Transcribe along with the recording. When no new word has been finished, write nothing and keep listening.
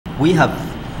we have,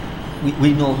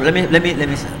 we know. Let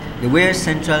me say, the where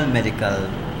central medical,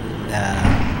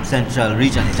 central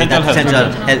region, Central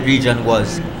health region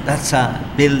was. That's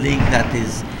a building that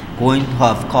is going to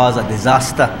have caused a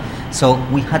disaster. So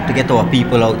we had to get our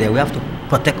people out there. We have to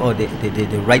protect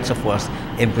the rights of our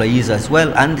employees as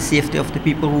well, and the safety of the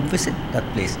people who visit that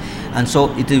place. And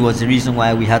so it was the reason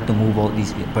why we had to move out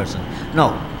these persons.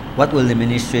 Now, what will the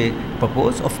ministry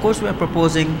propose? Of course, we are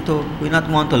proposing to, we not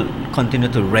want to continue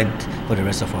to rent for the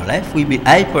rest of our life.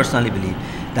 I personally believe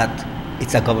that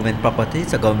it's a government property,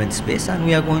 it's a government space, and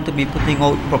we are going to be putting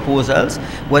out proposals,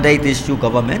 whether it is through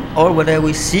government or whether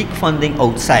we seek funding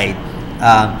outside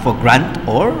for grant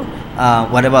or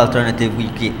whatever alternative we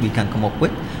can come up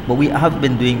with. But we have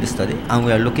been doing the study, and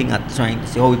we are looking at trying to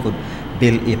see how we could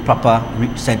build a proper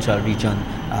central region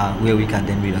where we can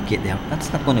then relocate there.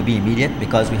 That's not going to be immediate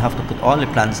because we have to put all the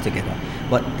plans together.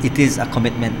 But it is a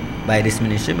commitment by this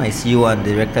ministry. My CEO and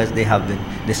directors, they have been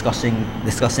discussing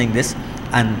this,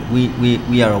 and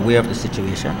we are aware of the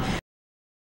situation.